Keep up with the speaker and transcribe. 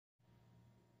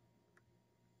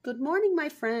Good morning, my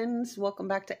friends. Welcome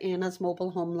back to Anna's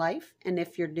Mobile Home Life. And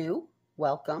if you're new,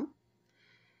 welcome.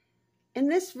 In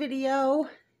this video,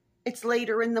 it's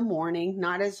later in the morning,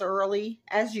 not as early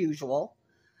as usual.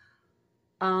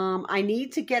 I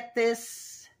need to get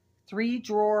this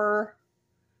 3-drawer,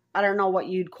 I don't know what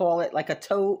you'd call it, like a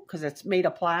tote, because it's made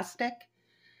of plastic.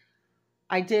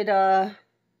 I did a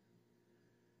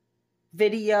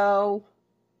video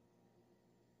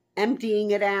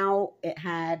emptying it out. It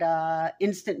had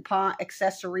Instant Pot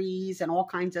accessories and all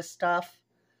kinds of stuff.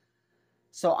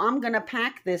 So I'm going to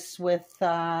pack this with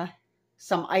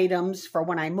some items for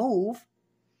when I move.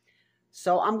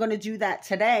 So I'm going to do that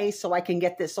today so I can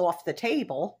get this off the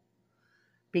table,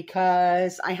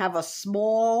 because I have a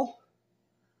small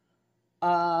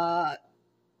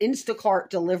Instacart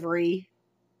delivery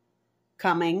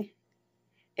coming.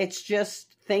 It's just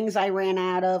things I ran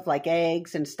out of, like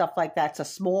eggs and stuff like that. It's a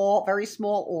small, very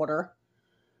small order.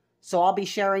 So I'll be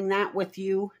sharing that with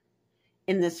you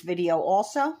in this video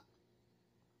also.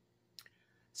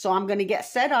 So I'm going to get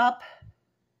set up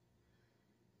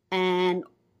and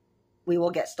we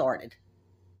will get started.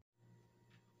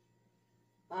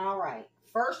 All right.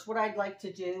 First, what I'd like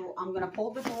to do, I'm going to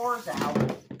pull the drawers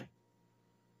out.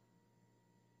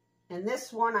 In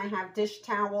this one, I have dish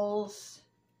towels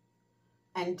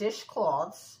and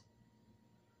dishcloths.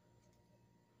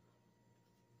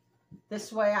 This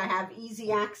way I have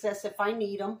easy access if I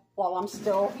need them while I'm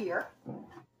still here.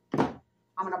 I'm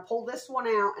going to pull this one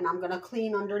out and I'm going to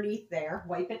clean underneath there,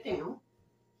 wipe it down.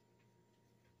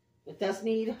 It does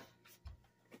need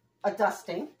a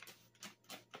dusting.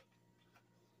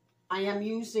 I am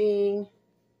using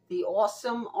the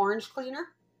Awesome Orange Cleaner.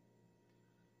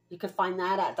 You can find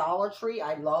that at Dollar Tree.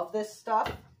 I love this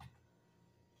stuff.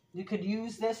 You could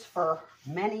use this for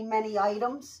many, many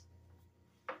items.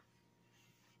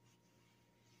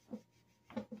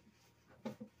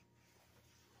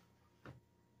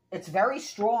 It's very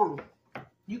strong.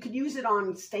 You could use it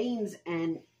on stains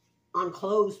and on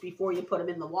clothes before you put them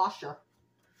in the washer.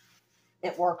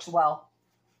 It works well.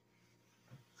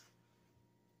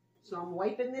 So I'm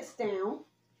wiping this down.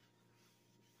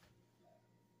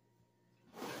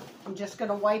 I'm just going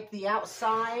to wipe the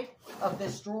outside of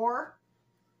this drawer.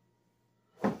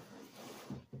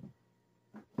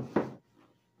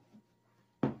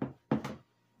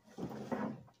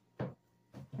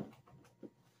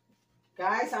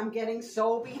 Guys, I'm getting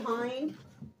so behind.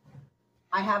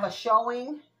 I have a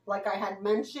showing, like I had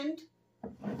mentioned.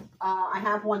 I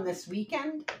have one this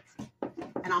weekend,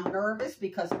 and I'm nervous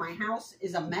because my house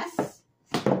is a mess.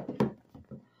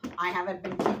 I haven't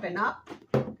been keeping up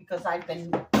because I've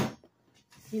been,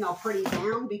 pretty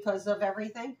down because of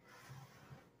everything.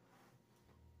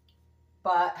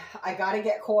 But I got to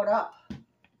get caught up.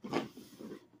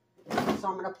 So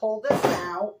I'm going to pull this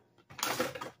out.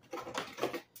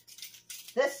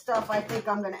 This stuff I think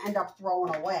I'm going to end up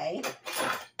throwing away.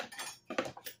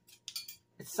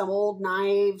 It's some old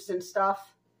knives and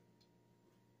stuff.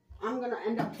 I'm going to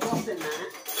end up tossing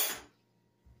that.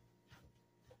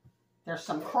 There's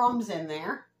some crumbs in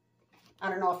there. I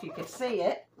don't know if you could see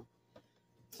it.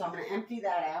 So I'm going to empty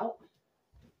that out.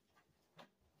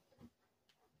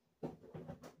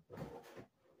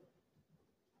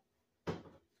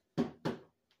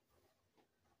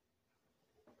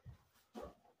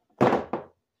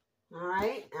 All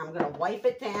right, I'm going to wipe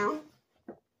it down.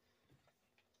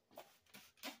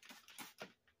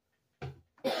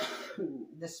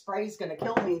 This spray's going to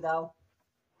kill me, though.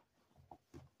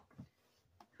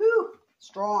 Whew,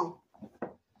 strong.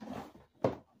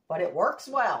 But it works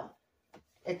well.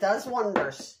 It does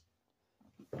wonders.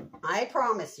 I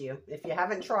promise you, if you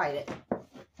haven't tried it.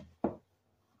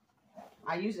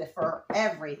 I use it for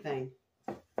everything.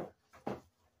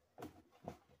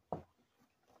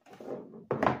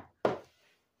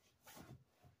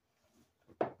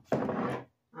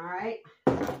 Alright,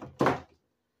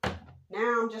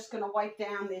 now I'm just going to wipe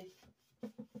down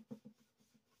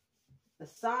the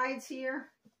sides here,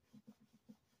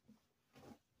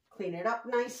 clean it up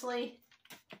nicely.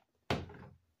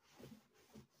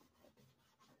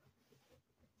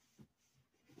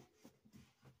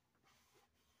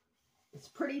 It's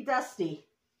pretty dusty.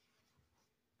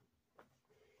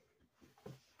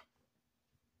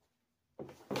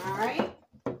 Alright.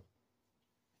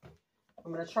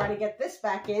 I'm going to try to get this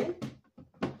back in.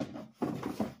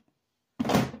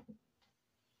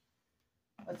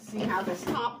 Let's see how this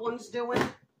top one's doing.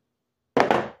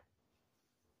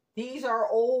 These are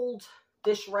old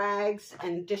dish rags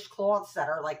and dishcloths that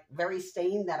are like very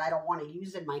stained that I don't want to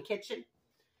use in my kitchen.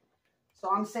 So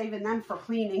I'm saving them for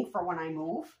cleaning for when I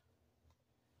move.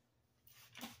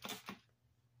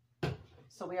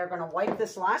 So we are going to wipe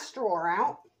this last drawer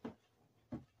out.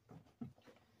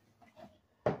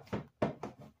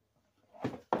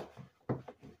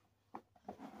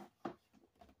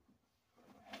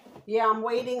 Yeah, I'm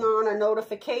waiting on a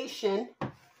notification.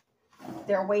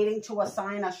 They're waiting to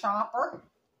assign a shopper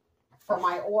for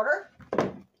my order.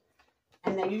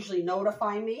 And they usually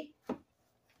notify me.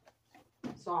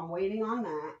 So I'm waiting on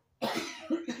that.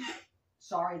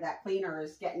 Sorry, that cleaner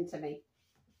is getting to me.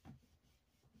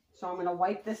 So I'm going to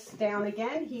wipe this down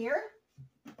again here.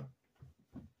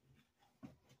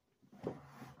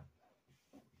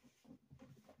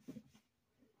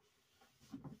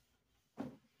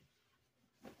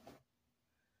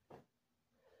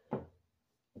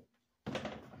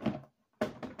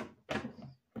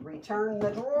 Return the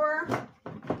drawer.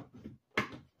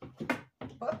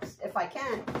 Oops, if I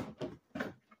can.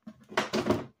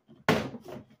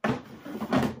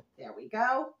 There we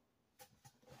go.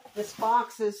 This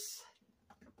box is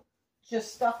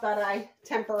just stuff that I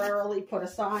temporarily put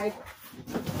aside.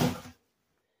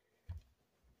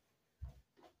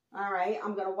 All right,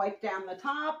 I'm going to wipe down the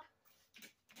top.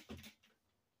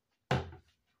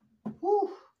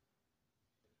 Whew.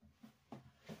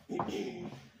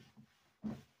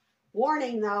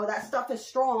 Warning though, that stuff is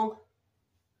strong.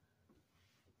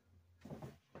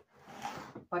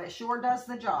 But it sure does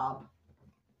the job.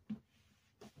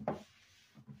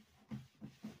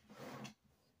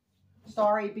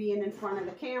 Sorry being in front of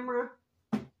the camera.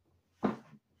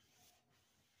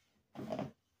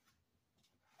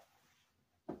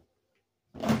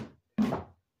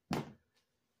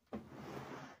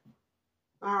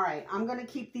 All right, I'm going to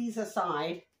keep these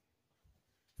aside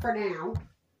for now.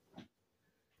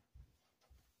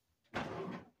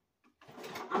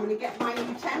 I'm going to get my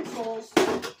utensils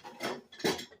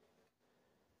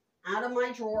out of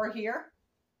my drawer here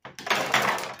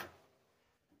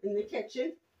in the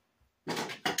kitchen.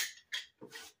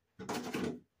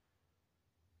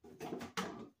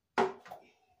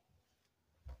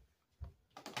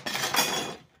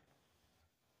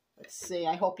 Let's see,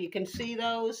 I hope you can see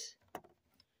those.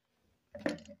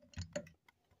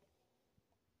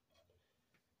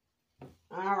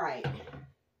 All right.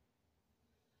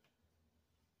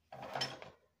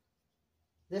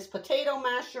 This potato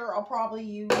masher I'll probably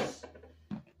use.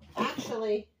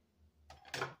 Actually,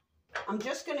 I'm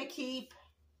just going to keep,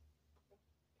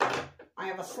 I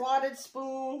have a slotted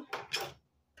spoon.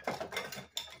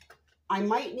 I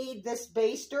might need this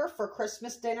baster for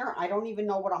Christmas dinner. I don't even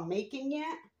know what I'm making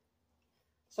yet.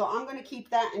 So I'm going to keep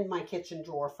that in my kitchen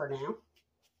drawer for now.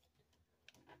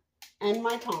 And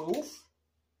my tongs.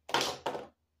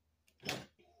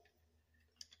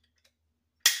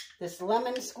 This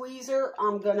lemon squeezer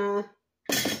I'm going to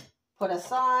put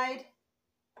aside.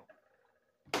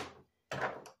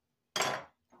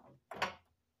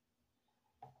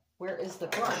 Where is the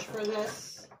brush for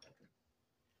this?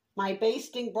 My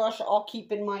basting brush I'll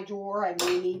keep in my drawer. I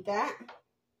may need that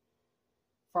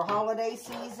for holiday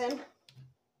season.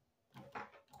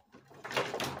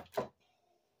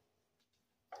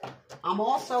 I'm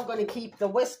also going to keep the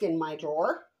whisk in my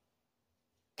drawer.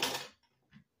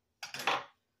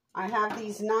 I have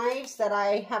these knives that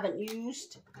I haven't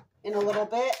used in a little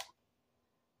bit,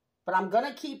 but I'm going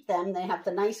to keep them. They have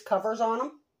the nice covers on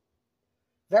them.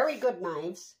 Very good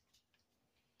knives.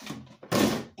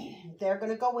 They're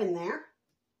going to go in there.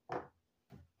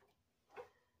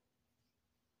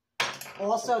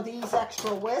 Also, these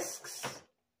extra whisks.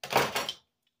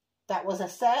 That was a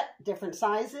set, different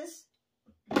sizes.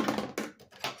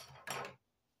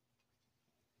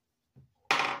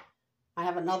 I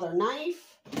have another knife.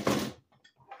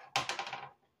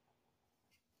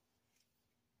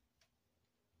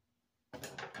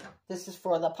 This is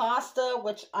for the pasta,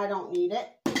 which I don't need it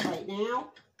right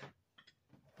now.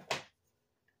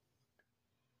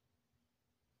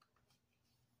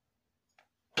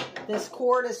 This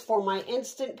cord is for my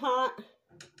Instant Pot.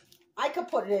 I could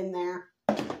put it in there.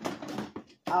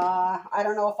 I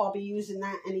don't know if I'll be using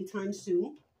that anytime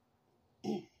soon.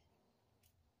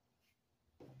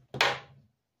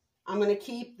 I'm going to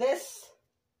keep this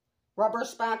rubber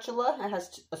spatula. It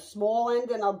has a small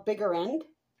end and a bigger end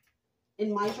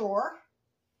in my drawer.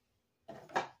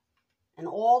 And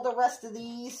all the rest of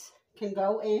these can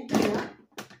go in here.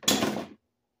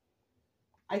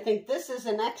 I think this is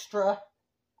an extra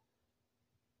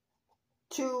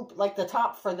tube, like the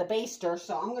top for the baster,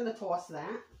 so I'm going to toss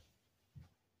that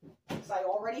because I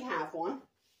already have one.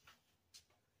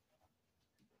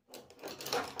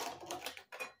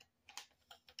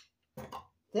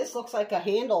 This looks like a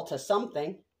handle to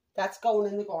something. That's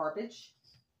going in the garbage.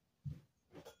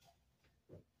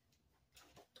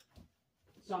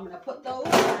 So I'm going to put those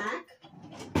back.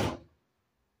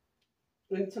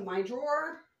 into my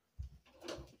drawer.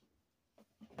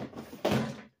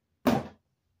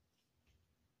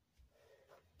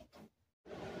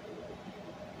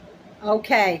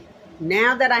 Okay,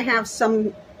 now that I have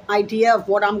some idea of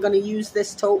what I'm going to use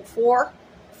this tote for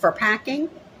packing,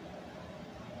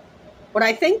 what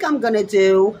I think I'm going to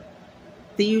do,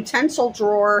 the utensil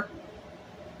drawer,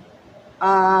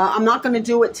 I'm not going to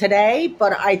do it today,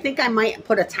 but I think I might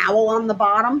put a towel on the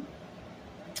bottom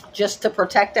just to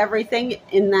protect everything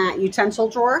in that utensil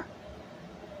drawer.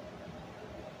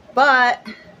 But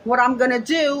what I'm going to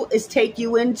do is take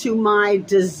you into my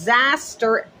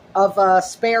disaster of a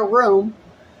spare room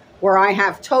where I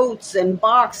have totes and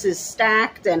boxes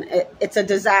stacked, and it's a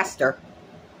disaster.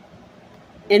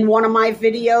 In one of my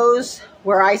videos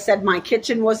where I said my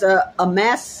kitchen was a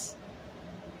mess,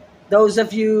 those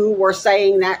of you were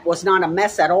saying that was not a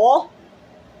mess at all.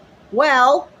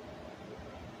 Well,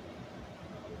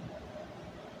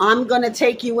 I'm going to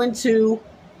take you into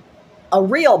a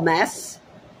real mess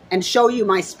and show you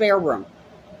my spare room.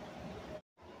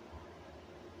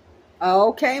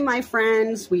 Okay, my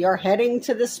friends, we are heading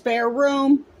to the spare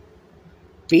room.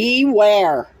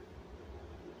 Beware.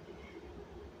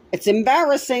 It's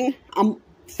embarrassing.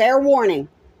 Fair warning.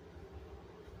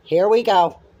 Here we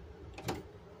go.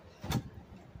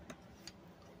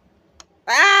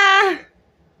 Ah!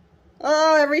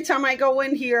 Oh, every time I go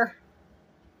in here,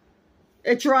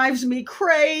 it drives me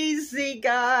crazy,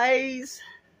 guys.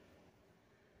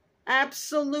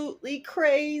 Absolutely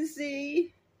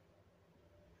crazy.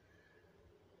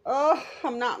 Oh,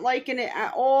 I'm not liking it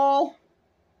at all.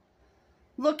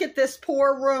 Look at this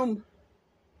poor room.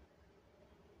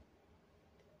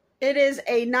 It is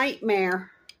a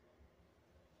nightmare.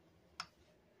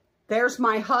 There's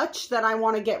my hutch that I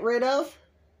want to get rid of.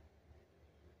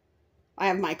 I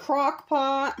have my crock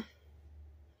pot,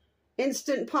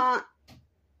 Instant Pot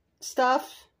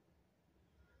stuff.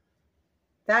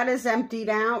 That is emptied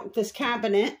out, this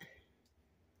cabinet.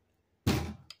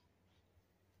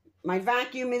 My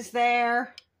vacuum is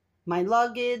there, my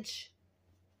luggage.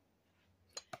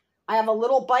 I have a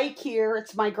little bike here.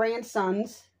 It's my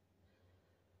grandson's.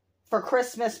 For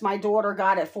Christmas, my daughter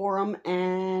got it for him,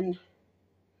 and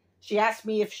she asked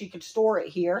me if she could store it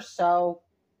here. So,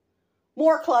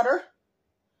 more clutter,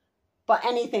 but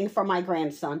anything for my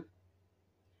grandson.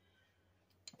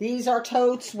 These are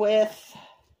totes with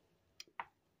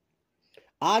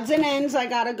odds and ends I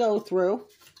gotta go through.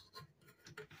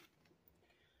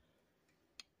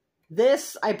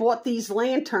 I bought these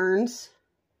lanterns,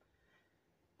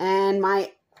 and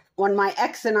when my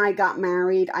ex and I got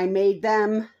married, I made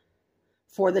them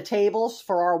for the tables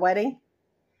for our wedding.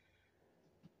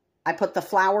 I put the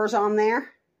flowers on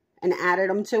there and added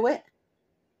them to it.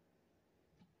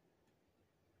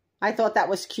 I thought that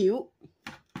was cute.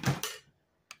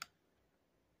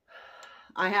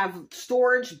 I have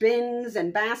storage bins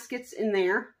and baskets in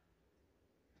there.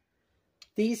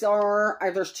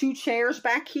 There's 2 chairs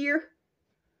back here.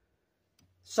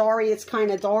 Sorry, it's kind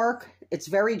of dark. It's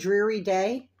a very dreary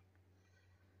day.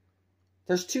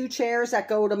 There's 2 chairs that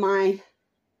go to my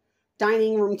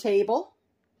dining room table.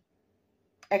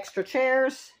 Extra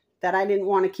chairs that I didn't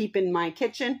want to keep in my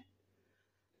kitchen.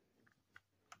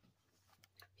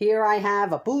 Here I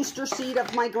have a booster seat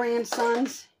of my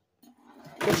grandson's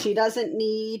that she doesn't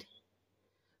need.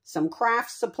 Some craft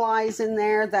supplies in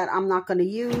there that I'm not going to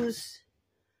use.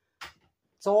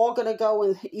 It's all going to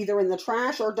go either in the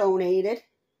trash or donated.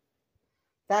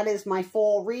 That is my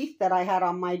fall wreath that I had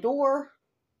on my door.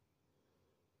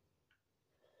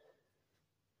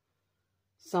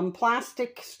 Some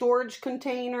plastic storage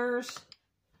containers.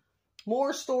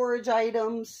 More storage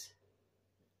items.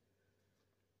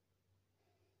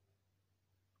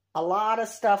 A lot of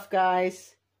stuff,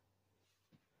 guys.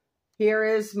 Here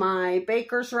is my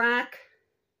baker's rack.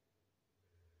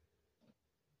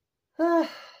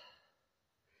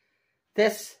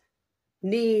 This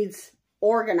needs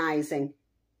organizing.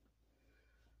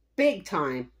 Big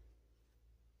time.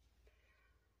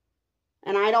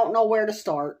 And I don't know where to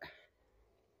start.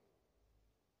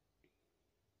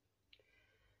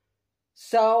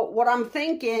 So what I'm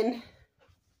thinking,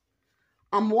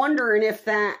 I'm wondering if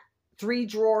that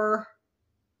 3-drawer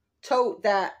tote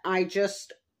that I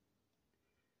just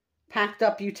packed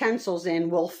up utensils in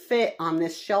will fit on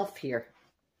this shelf here.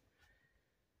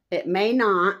 It may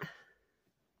not,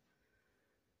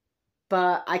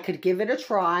 but I could give it a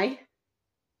try.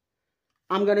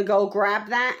 I'm going to go grab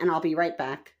that and I'll be right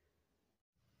back.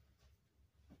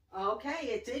 Okay,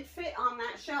 it did fit on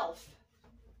that shelf,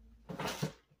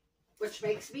 which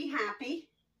makes me happy.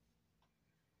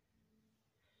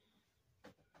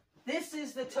 This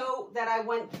is the tote that I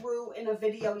went through in a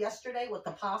video yesterday with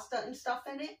the pasta and stuff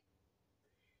in it.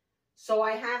 So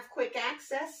I have quick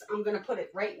access. I'm going to put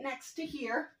it right next to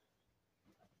here.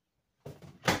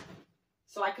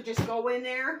 So I could just go in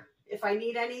there if I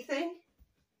need anything.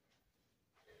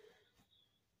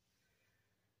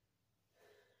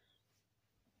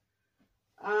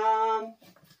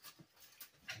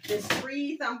 This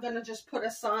wreath I'm going to just put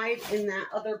aside in that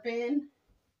other bin.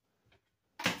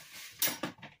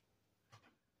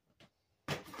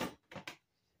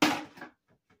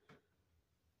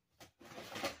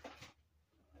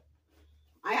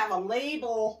 I have a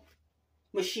label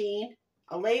machine,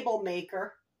 a label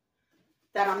maker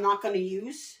that I'm not going to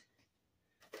use.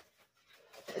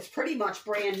 It's pretty much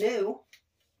brand new.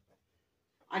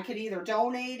 I could either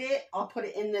donate it, I'll put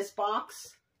it in this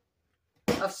box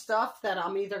of stuff that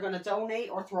I'm either going to donate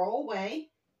or throw away.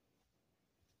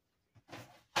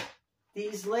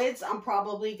 These lids I'm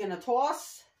probably going to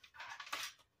toss.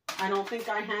 I don't think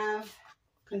I have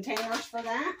containers for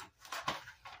that.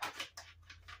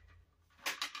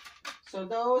 So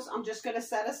those I'm just going to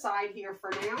set aside here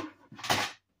for now.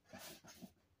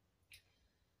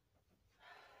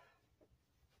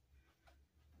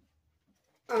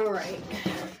 All right.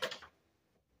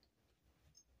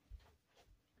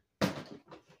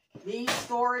 These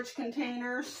storage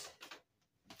containers.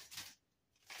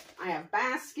 I have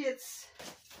baskets.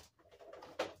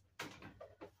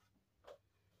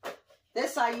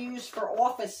 This I use for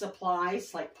office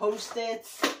supplies like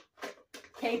Post-its,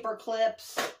 paper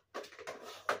clips.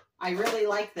 I really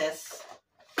like this.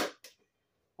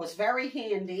 Was very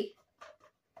handy.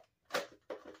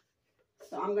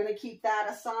 So I'm going to keep that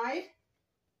aside.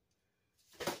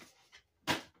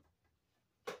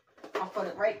 I'll put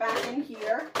it right back in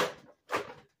here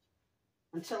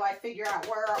until I figure out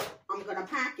where I'm going to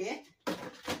pack it.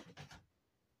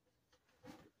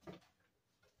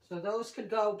 So those could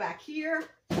go back here.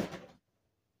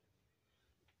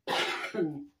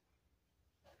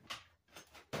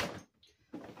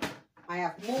 I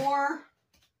have more.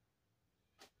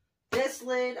 This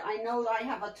lid, I know that I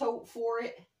have a tote for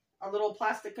it, a little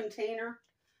plastic container.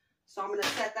 So I'm going to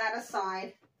set that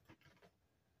aside.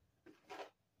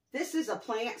 This is a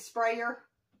plant sprayer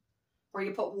where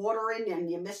you put water in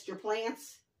and you mist your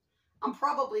plants. I'm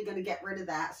probably going to get rid of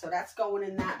that, so that's going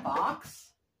in that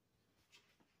box.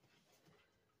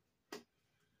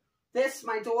 This,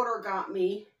 my daughter got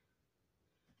me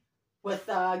with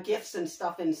gifts and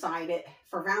stuff inside it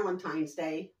for Valentine's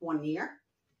Day one year.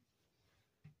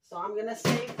 So I'm going to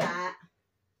save that.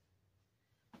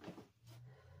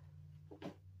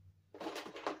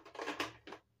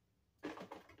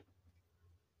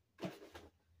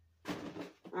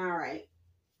 All right.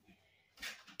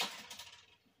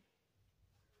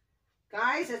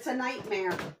 Guys, it's a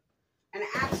nightmare. An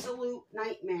absolute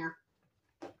nightmare.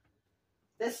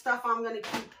 This stuff I'm going to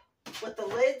keep with the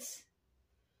lids.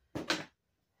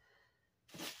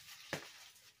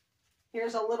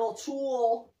 Here's a little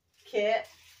tool kit.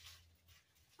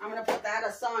 I'm going to put that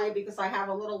aside because I have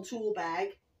a little tool bag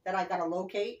that I got to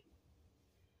locate.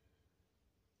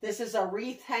 This is a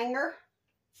wreath hanger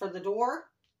for the door.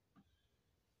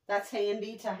 That's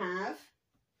handy to have.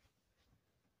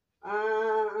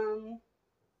 I'm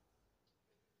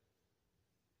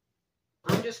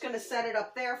just going to set it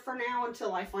up there for now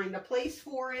until I find a place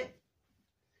for it.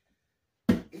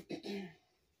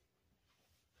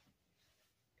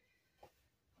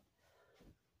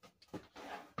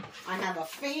 I have a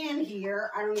fan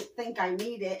here. I don't think I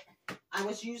need it. I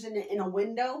was using it in a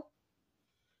window.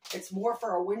 It's more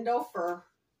for a window for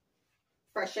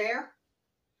fresh air.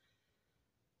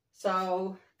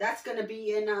 So that's going to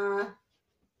be in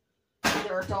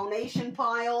either a donation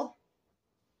pile.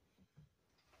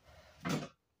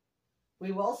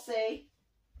 We will see.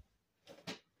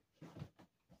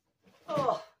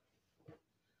 Oh,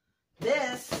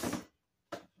 this.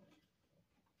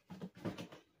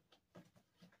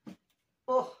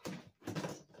 Oh,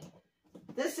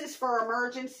 this is for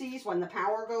emergencies when the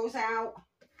power goes out.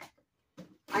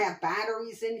 I have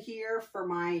batteries in here for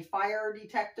my fire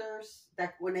detectors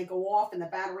that when they go off and the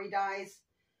battery dies.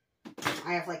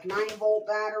 I have like 9-volt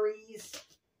batteries,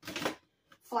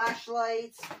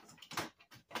 flashlights,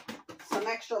 some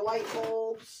extra light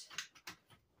bulbs.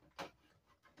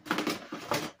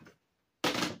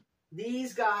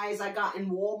 These guys I got in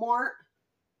Walmart.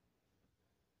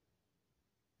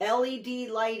 LED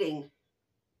lighting,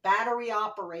 battery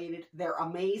operated. They're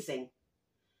amazing.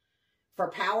 For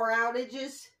power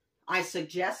outages, I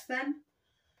suggest them.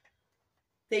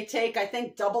 They take, I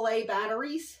think, AA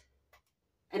batteries.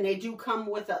 And they do come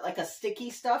with like a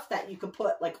sticky stuff that you can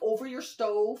put like over your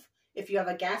stove. if you have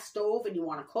a gas stove and you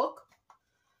want to cook.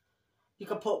 You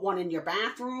could put one in your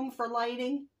bathroom for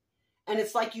lighting. And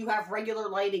it's like you have regular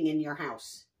lighting in your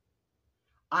house.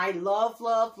 I love,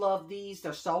 love, love these.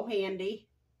 They're so handy.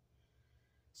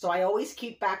 So I always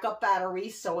keep backup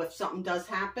batteries. So if something does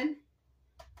happen,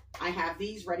 I have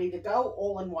these ready to go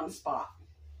all in one spot.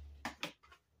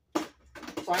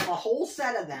 So I have a whole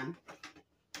set of them.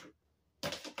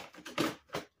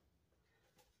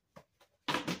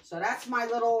 So that's my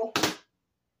little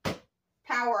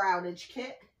power outage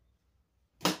kit.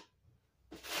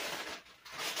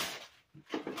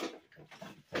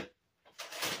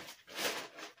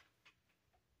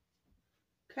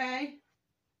 Okay.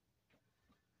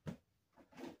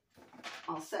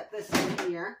 I'll set this in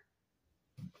here.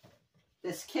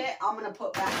 This kit I'm going to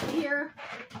put back here.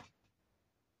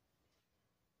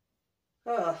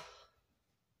 Ugh.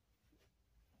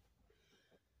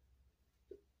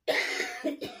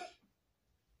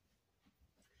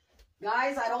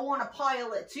 Guys, I don't want to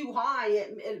pile it too high.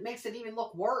 It makes it even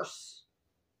look worse.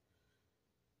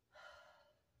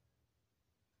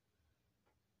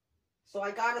 So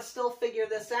I got to still figure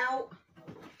this out.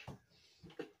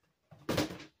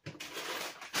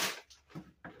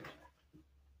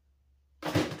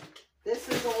 This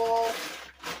is all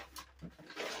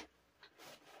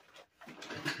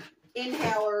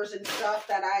inhalers and stuff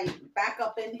that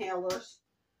backup inhalers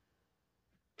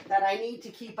that I need to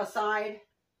keep aside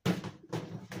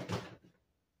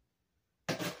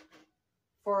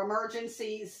for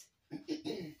emergencies.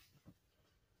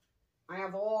 I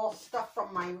have all stuff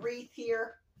from my wreath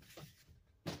here.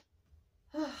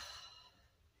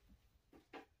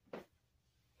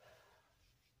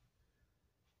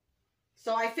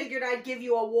 So I figured I'd give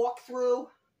you a walkthrough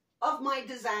of my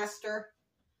disaster.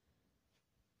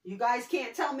 You guys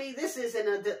can't tell me this isn't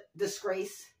a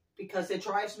disgrace, because it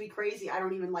drives me crazy. I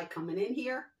don't even like coming in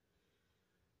here.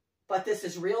 But this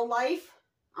is real life.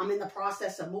 I'm in the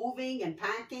process of moving and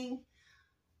packing.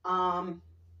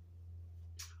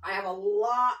 I have a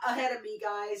lot ahead of me,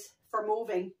 guys, for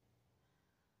moving.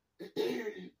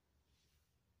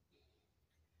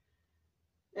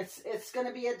 It's going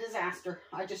to be a disaster.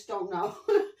 I just don't know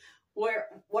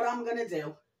what I'm going to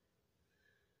do.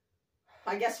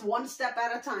 I guess one step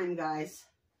at a time, guys.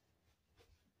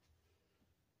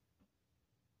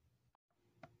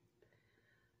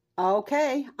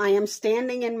 Okay, I am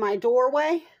standing in my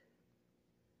doorway.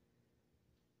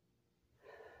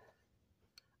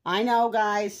 I know,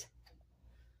 guys.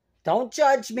 Don't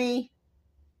judge me.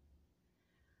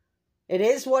 It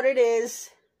is what it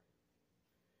is.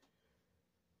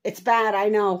 It's bad, I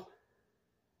know.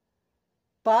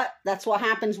 But that's what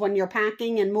happens when you're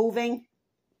packing and moving.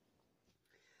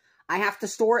 I have to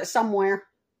store it somewhere.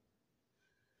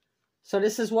 So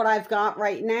this is what I've got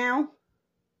right now.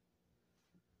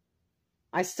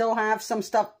 I still have some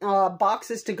stuff,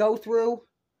 boxes to go through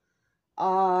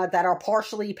that are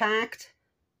partially packed.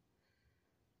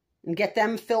 And get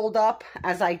them filled up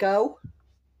as I go.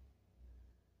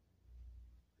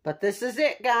 But this is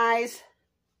it, guys.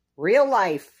 Real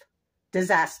life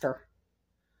disaster.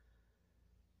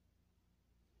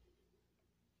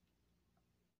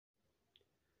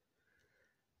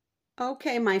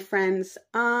 Okay, my friends.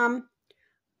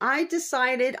 I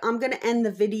decided I'm going to end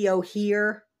the video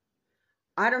here.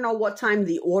 I don't know what time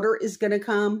the order is going to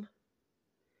come.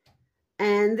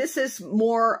 And this is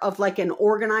more of like an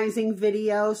organizing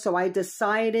video. So I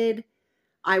decided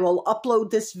I will upload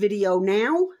this video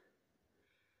now.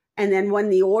 And then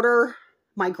when the order,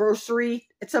 my grocery,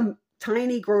 it's a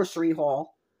tiny grocery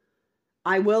haul.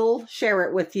 I will share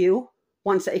it with you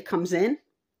once it comes in,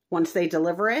 once they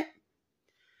deliver it.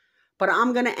 But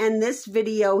I'm going to end this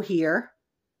video here.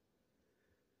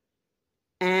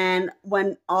 And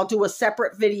when I'll do a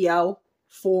separate video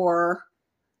for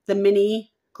the mini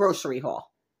grocery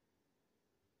haul.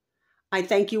 I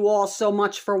thank you all so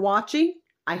much for watching.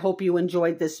 I hope you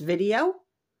enjoyed this video,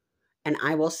 and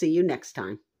I will see you next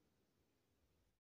time.